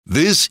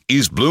This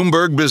is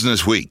Bloomberg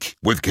Business Week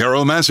with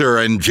Carol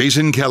Massar and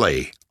Jason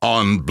Kelly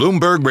on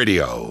Bloomberg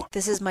Radio.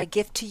 This is my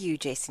gift to you,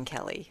 Jason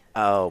Kelly.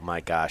 Oh,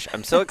 my gosh.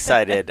 I'm so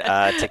excited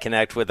to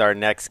connect with our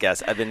next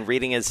guest. I've been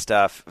reading his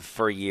stuff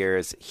for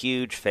years.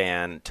 Huge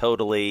fan,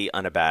 totally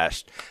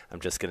unabashed.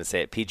 I'm just going to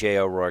say it. P.J.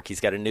 O'Rourke. He's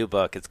got a new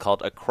book. It's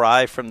called A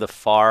Cry from the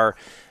Far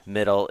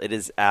Middle. It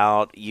is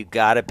out. You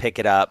got to pick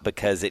it up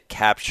because it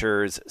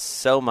captures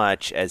so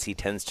much, as he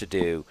tends to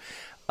do,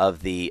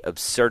 of the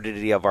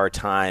absurdity of our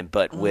time,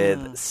 but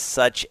with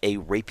such a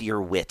rapier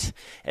wit,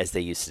 as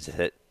they used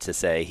to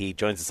say. He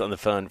joins us on the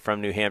phone from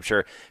New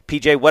Hampshire.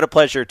 PJ, what a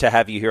pleasure to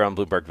have you here on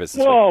Bloomberg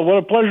Business Week. Well, what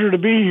a pleasure to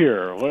be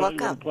here. Welcome.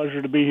 What a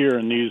pleasure to be here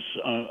in these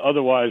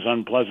otherwise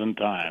unpleasant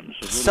times.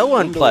 So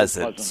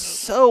unpleasant.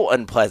 So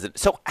unpleasant.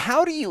 So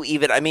how do you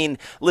even,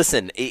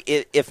 listen,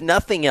 if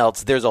nothing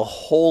else, there's a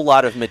whole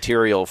lot of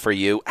material for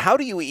you. How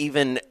do you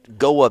even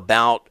go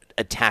about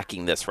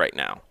attacking this right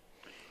now?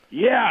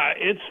 Yeah,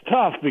 it's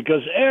tough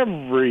because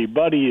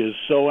everybody is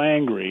so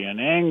angry, and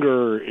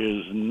anger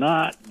is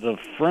not the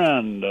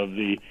friend of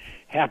the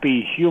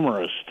happy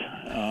humorist.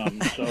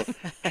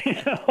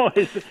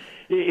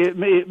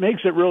 It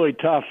makes it really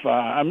tough.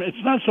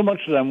 It's not so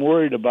much that I'm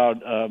worried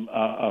about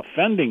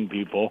offending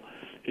people.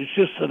 It's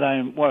just that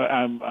I'm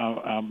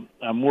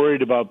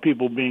worried about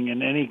people being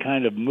in any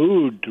kind of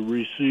mood to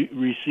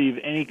receive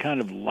any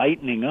kind of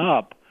lightening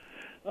up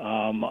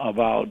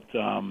about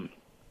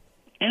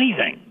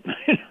anything.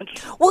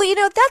 Well,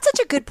 that's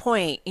such a good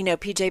point,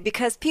 PJ,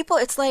 because people,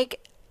 it's like,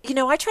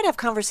 I try to have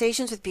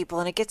conversations with people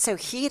and it gets so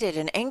heated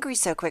and angry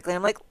so quickly.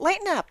 I'm like,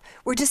 lighten up.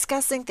 We're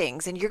discussing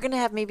things and you're going to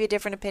have maybe a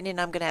different opinion.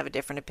 I'm going to have a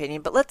different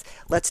opinion, but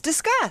let's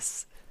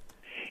discuss.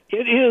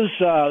 It is,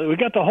 we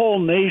got the whole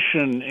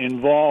nation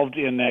involved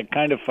in that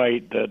kind of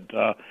fight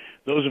that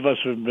those of us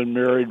who have been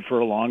married for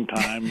a long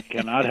time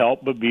cannot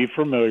help but be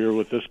familiar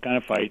with this kind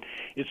of fight.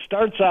 It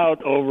starts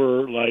out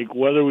over, like,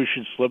 whether we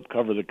should slip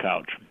cover the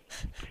couch.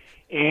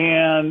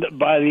 And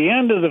by the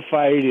end of the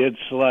fight,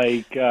 it's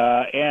like,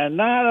 and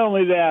not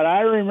only that, I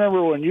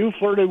remember when you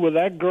flirted with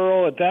that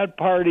girl at that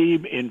party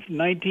in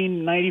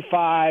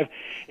 1995,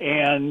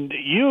 and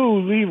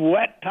you leave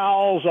wet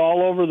towels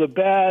all over the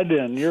bed,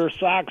 and your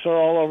socks are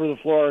all over the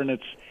floor, and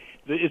it's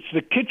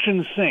the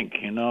kitchen sink.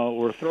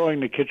 We're throwing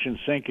the kitchen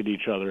sink at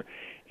each other,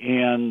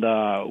 and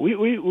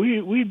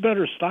we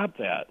better stop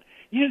that.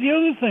 The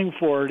other thing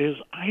for it is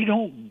I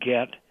don't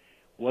get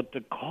what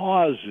the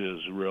cause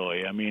is,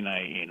 really.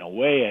 In a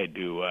way I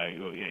do.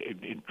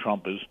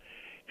 Trump is,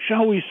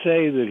 shall we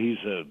say that he's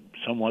a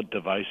somewhat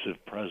divisive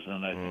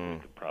president? I think we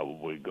could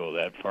probably go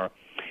that far.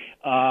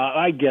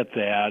 I get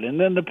that. And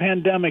then the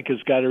pandemic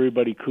has got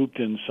everybody cooped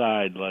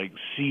inside, like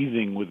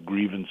seething with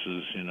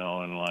grievances, and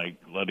like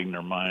letting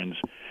their minds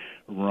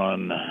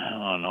run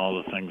on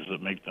all the things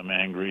that make them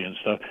angry and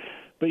stuff.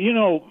 But,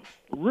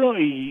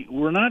 really,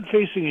 we're not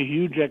facing a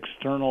huge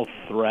external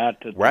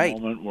threat at the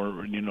moment where,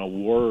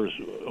 wars,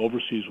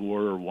 overseas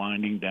war are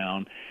winding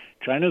down.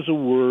 China's a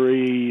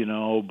worry,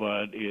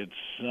 but it's,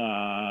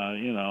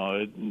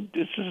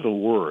 it's just a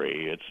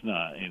worry. It's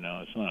not,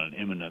 it's not an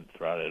imminent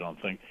threat, I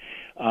don't think.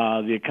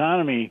 The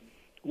economy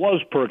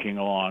was perking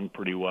along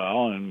pretty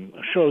well and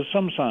shows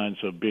some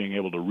signs of being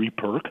able to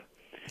re-perk.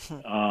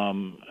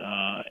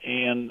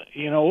 And,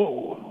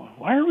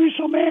 why are we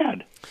so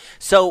mad?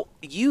 So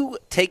you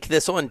take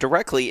this on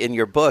directly in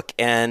your book,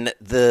 and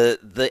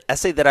the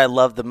essay that I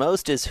love the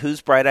most is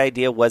whose bright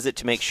idea was it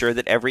to make sure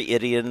that every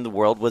idiot in the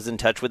world was in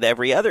touch with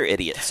every other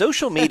idiot?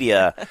 Social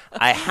media,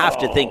 I have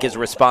to think, is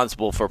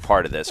responsible for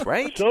part of this,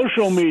 right?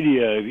 Social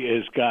media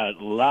has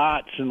got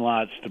lots and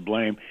lots to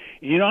blame.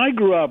 I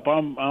grew up,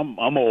 I'm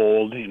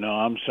old,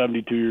 I'm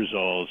 72 years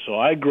old, so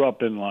I grew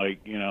up in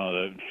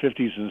the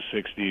 50s and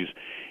 60s,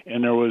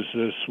 and there was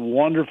this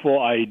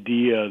wonderful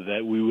idea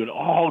that we would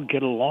all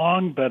get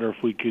along better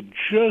if we could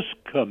just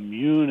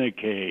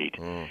communicate.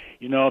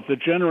 If the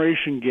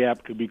generation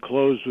gap could be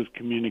closed with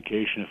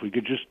communication, if we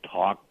could just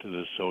talk to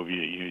the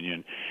Soviet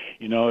Union,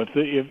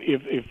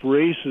 if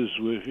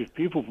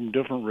people from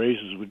different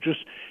races would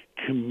just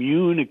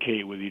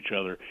communicate with each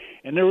other.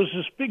 And there was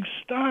this big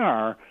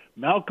star,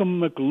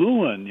 Malcolm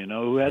McLuhan,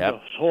 who had this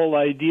whole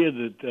idea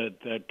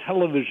that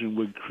television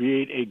would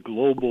create a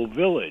global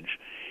village.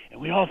 And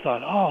we all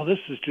thought, oh, this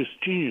is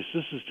just genius.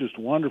 This is just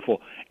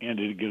wonderful. And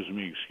it gives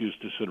me an excuse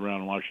to sit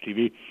around and watch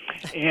TV.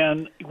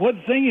 And what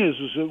the thing is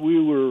that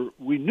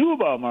we knew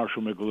about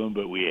Marshall McLuhan,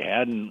 but we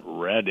hadn't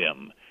read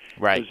him.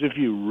 Right. Because if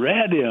you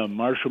read him,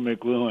 Marshall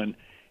McLuhan,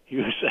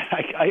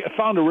 I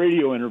found a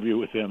radio interview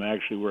with him,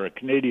 actually, where a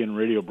Canadian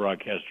radio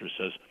broadcaster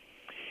says,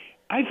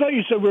 I thought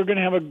you said we were going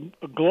to have a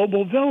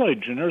global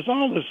village, and there's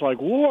all this like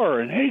war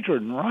and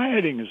hatred and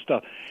rioting and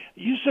stuff.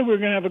 You said we were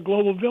going to have a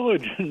global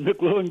village. And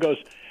McLuhan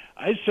goes,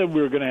 I said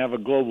we were going to have a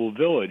global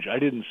village. I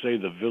didn't say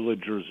the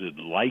villagers would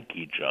like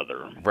each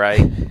other.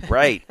 Right.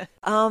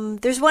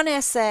 There's one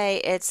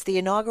essay. It's the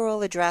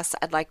inaugural address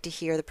I'd like to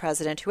hear the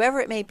president, whoever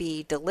it may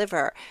be,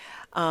 deliver.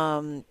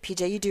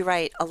 PJ, you do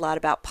write a lot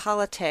about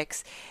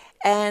politics.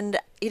 And,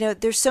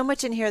 there's so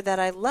much in here that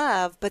I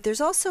love, but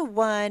there's also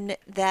one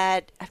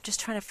that I'm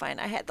just trying to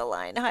find. I had the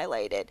line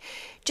highlighted.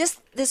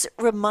 Just this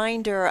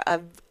reminder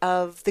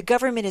of the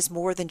government is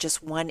more than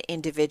just one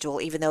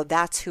individual, even though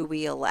that's who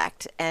we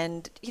elect.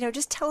 And,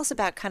 just tell us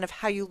about kind of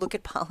how you look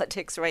at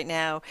politics right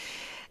now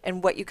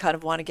and what you kind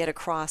of want to get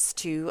across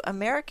to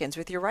Americans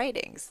with your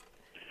writings.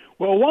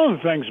 Well, one of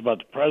the things about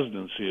the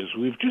presidency is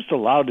we've just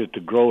allowed it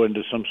to grow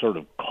into some sort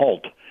of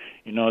cult.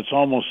 It's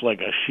almost like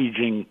a Xi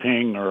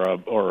Jinping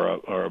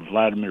or a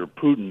Vladimir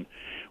Putin,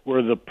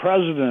 where the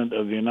president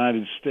of the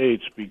United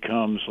States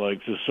becomes like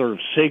this sort of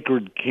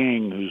sacred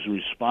king who's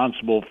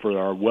responsible for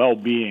our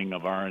well-being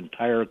of our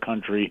entire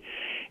country,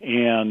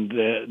 and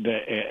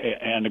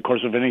of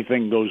course, if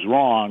anything goes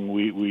wrong,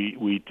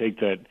 we take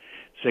that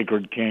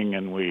sacred king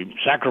and we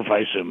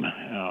sacrifice him.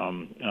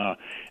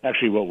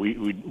 Actually,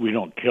 we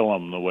don't kill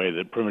him the way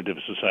that primitive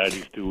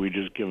societies do. We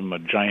just give him a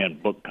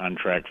giant book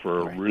contract for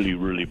a really,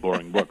 really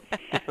boring book.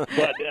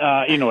 But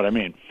you know what I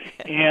mean.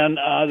 And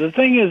the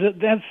thing is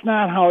that's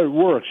not how it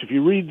works. If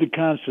you read the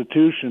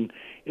Constitution,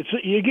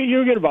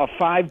 you get about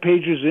 5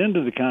 pages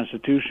into the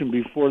Constitution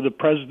before the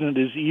president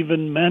is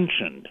even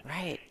mentioned.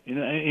 Right.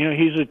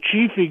 He's a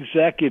chief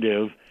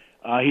executive.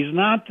 He's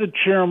not the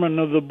chairman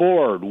of the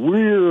board.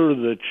 We're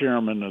the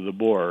chairman of the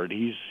board.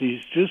 He's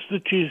just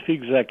the chief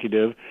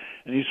executive,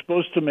 and he's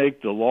supposed to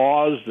make the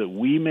laws that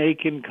we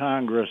make in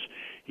Congress.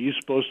 He's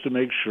supposed to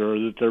make sure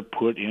that they're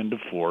put into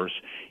force.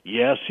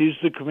 Yes, he's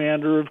the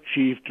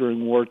commander-in-chief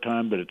during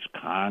wartime, but it's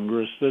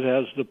Congress that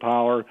has the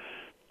power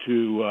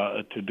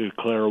to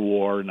declare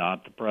war,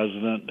 not the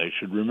president. They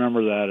should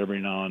remember that every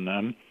now and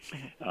then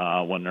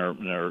when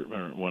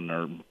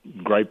they're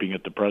griping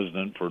at the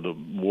president for the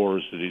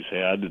wars that he's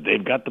had.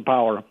 They've got the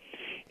power,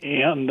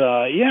 and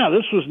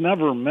this was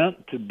never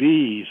meant to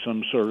be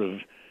some sort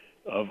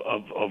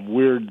of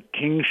weird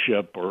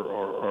kingship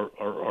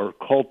or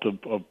cult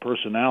of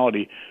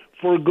personality,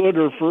 for good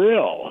or for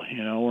ill.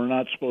 We're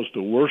not supposed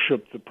to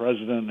worship the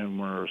president, and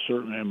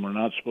we're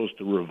not supposed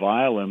to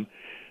revile him.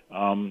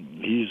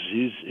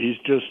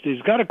 He's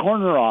got a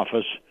corner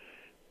office,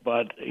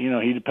 but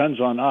he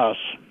depends on us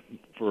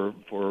to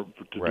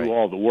do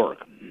all the work.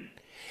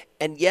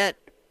 And yet,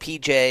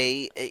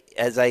 PJ,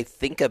 as I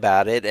think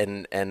about it,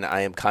 and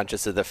I am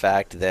conscious of the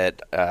fact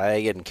that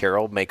I and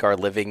Carol make our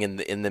living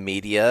in the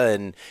media,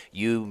 and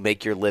you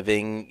make your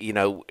living,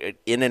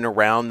 in and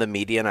around the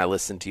media, and I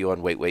listen to you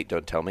on Wait,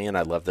 Don't Tell Me, and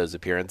I love those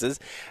appearances.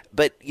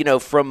 But,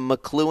 from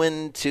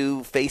McLuhan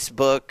to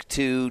Facebook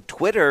to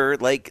Twitter,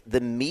 like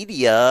the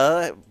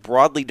media,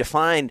 broadly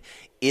defined,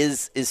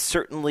 is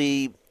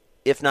certainly,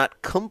 if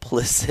not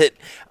complicit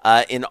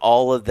in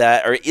all of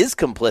that, or is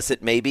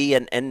complicit maybe,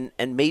 and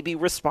maybe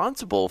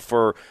responsible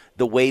for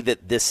the way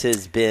that this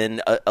has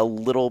been a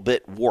little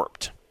bit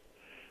warped.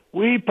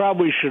 We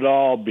probably should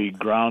all be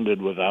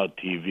grounded without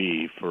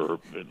TV for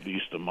at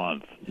least a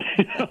month.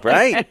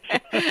 Right.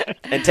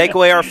 And take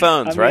away our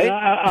phones, right?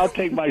 I'll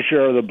take my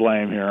share of the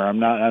blame here. I'm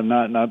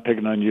not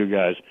picking on you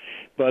guys.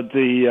 But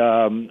we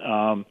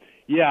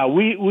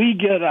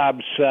get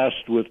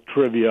obsessed with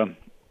trivia.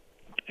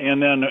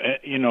 And then,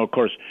 of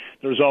course,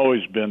 there's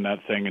always been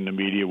that thing in the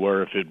media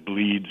where if it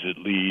bleeds, it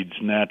leads.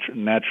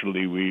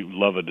 Naturally, we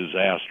love a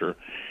disaster.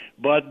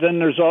 But then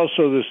there's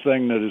also this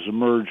thing that has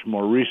emerged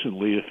more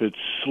recently. If it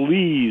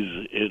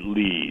sleaze, it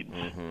leads.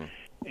 Mm-hmm.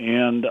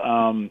 And,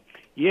 I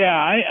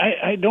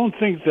don't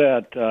think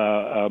that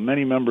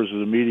many members of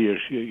the media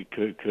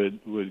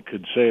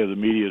could say of the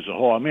media as a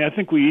whole. I mean, I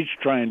think we each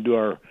try and do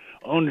our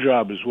own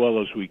job as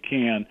well as we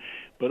can.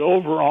 But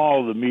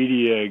overall, the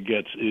media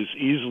is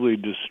easily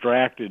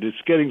distracted. It's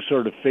getting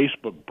sort of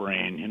Facebook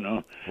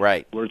brain,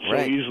 right? Where it's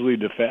so easily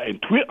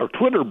or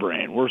Twitter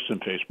brain, worse than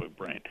Facebook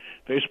brain.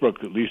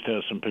 Facebook at least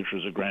has some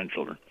pictures of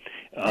grandchildren.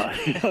 So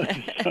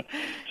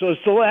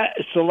it's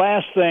the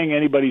last thing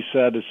anybody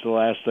said. It's the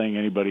last thing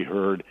anybody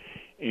heard.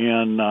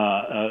 And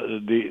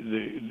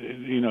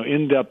the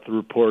in-depth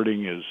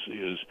reporting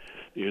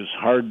is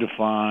hard to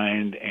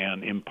find,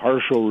 and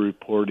impartial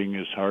reporting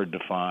is hard to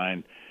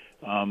find.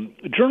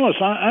 Journalists,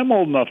 I'm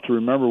old enough to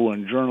remember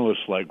when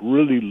journalists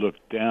really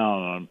looked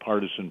down on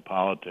partisan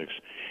politics,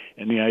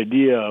 and the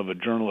idea of a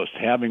journalist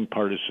having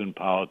partisan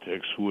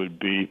politics would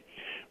be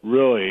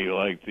really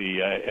like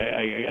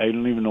I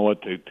don't even know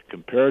what to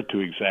compare it to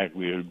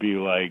exactly. It would be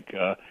like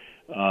a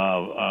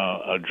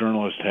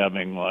journalist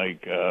having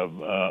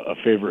a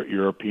favorite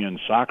European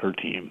soccer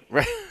team.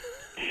 Right.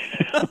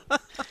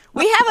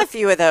 We have a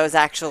few of those,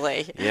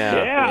 actually.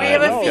 Yeah, we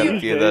have a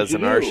few of those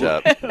in our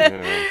shop.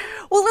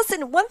 Well,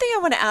 listen, one thing I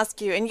want to ask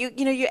you, and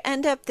you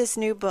end up this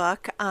new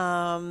book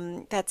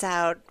that's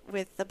out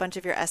with a bunch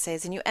of your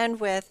essays, and you end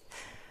with,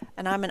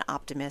 and I'm an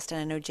optimist, and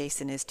I know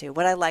Jason is too.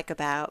 What I like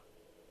about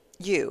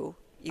you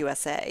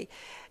USA.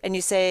 And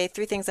you say,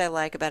 3 things I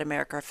like about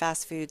America are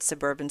fast food,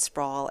 suburban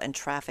sprawl, and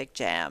traffic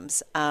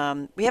jams.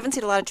 We haven't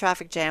seen a lot of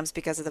traffic jams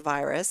because of the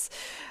virus.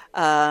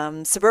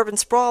 Suburban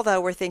sprawl, though,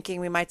 we're thinking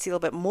we might see a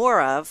little bit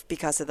more of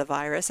because of the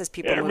virus as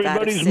people move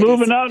out of cities. Everybody's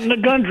moving out in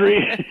the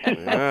country.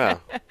 Yeah.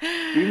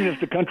 Even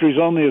if the country's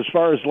only as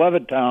far as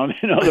Levittown,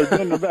 they're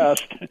doing their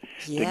best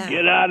to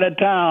get out of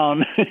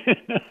town.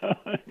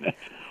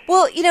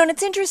 Well, and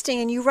it's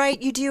interesting, and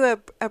you do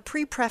a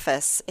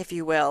pre-preface, if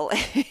you will,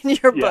 in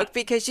your book,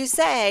 because you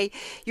say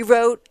you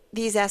wrote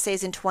these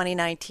essays in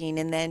 2019,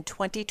 and then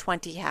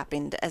 2020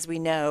 happened. As we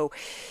know,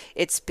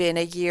 it's been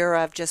a year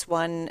of just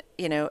one,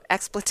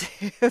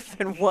 expletive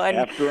and one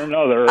after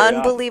another,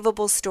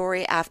 unbelievable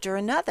story after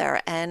another,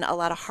 and a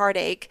lot of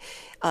heartache,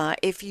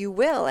 if you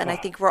will. And I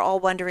think we're all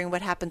wondering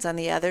what happens on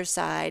the other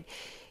side.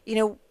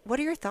 What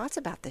are your thoughts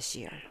about this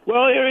year?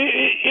 Well,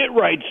 it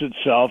writes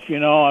itself.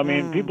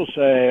 People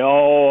say,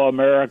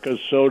 America's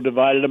so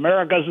divided.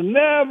 America's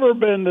never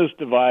been this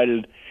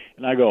divided.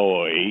 And I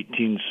go,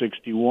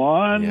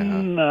 1861? Yeah.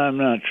 I'm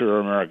not sure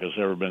America's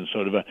ever been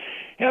so divided.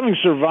 Having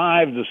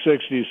survived the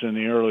 60s and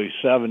the early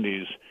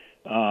 70s,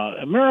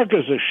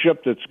 America's a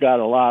ship that's got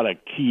a lot of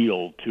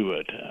keel to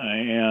it.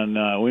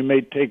 And we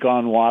may take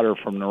on water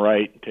from the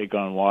right, take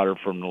on water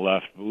from the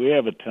left, but we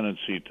have a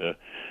tendency to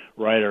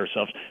right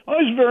ourselves.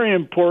 Always very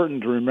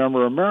important to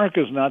remember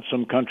America's not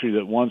some country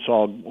that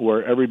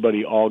where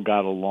everybody all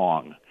got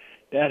along.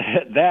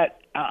 That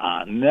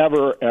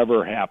never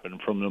ever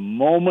happened. From the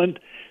moment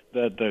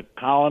that the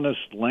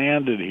colonists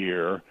landed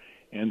here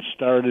and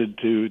started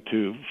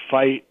to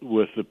fight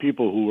with the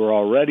people who were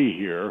already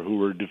here, who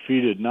were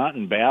defeated not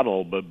in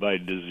battle but by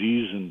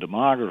disease and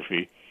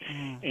demography.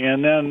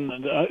 And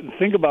then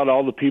think about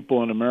all the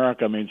people in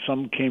America.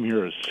 Some came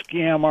here as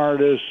scam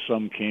artists,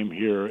 some came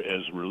here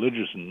as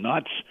religious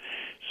nuts,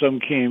 some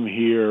came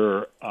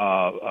here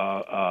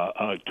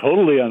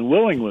totally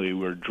unwillingly. We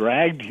were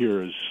dragged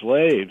here as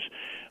slaves.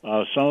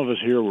 Some of us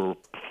here were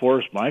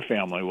forced, my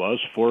family was,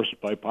 forced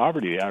by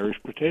poverty, the Irish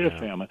potato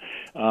famine.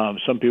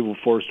 Some people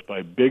forced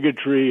by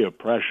bigotry,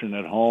 oppression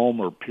at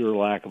home, or pure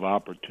lack of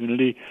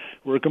opportunity.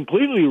 We're a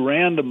completely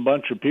random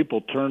bunch of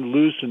people turned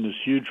loose in this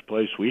huge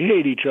place. We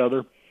hate each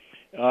other.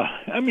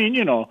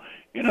 In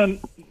a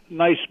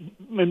nice,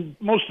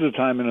 most of the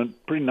time in a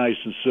pretty nice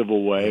and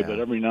civil way, but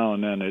every now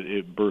and then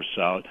it bursts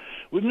out.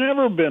 We've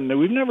never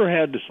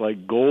had this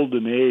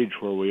golden age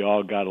where we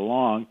all got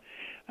along.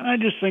 And I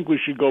just think we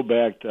should go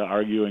back to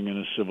arguing in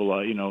a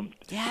civilized,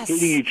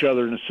 hating each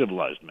other in a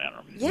civilized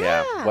manner.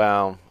 Yeah.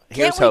 Well,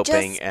 here's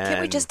hoping. Can't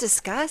we just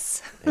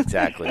discuss?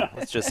 Exactly.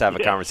 Let's just have a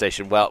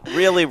conversation. Well,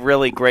 really,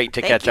 really great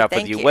to catch up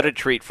with you. What a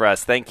treat for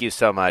us. Thank you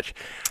so much.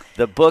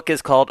 The book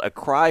is called A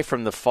Cry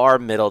from the Far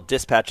Middle,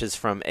 Dispatches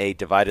from a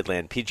Divided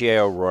Land. P.J.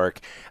 O'Rourke.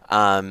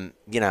 I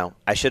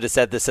should have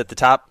said this at the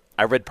top.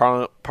 I read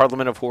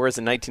Parliament of Horrors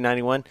in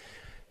 1991.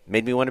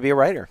 Made me want to be a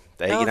writer.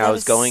 I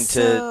was going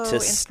to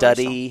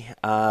study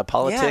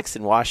politics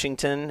in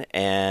Washington,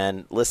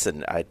 and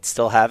listen, I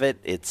still have it.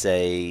 It's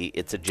a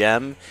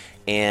gem,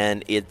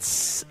 and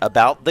it's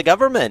about the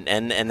government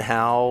and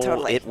how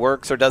it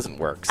works or doesn't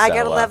work. I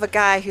gotta love a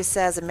guy who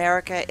says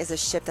America is a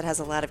ship that has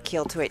a lot of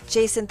keel to it.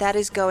 Jason, that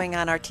is going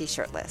on our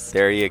T-shirt list.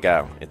 There you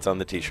go. It's on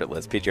the T-shirt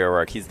list. P.J.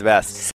 O'Rourke, he's the best.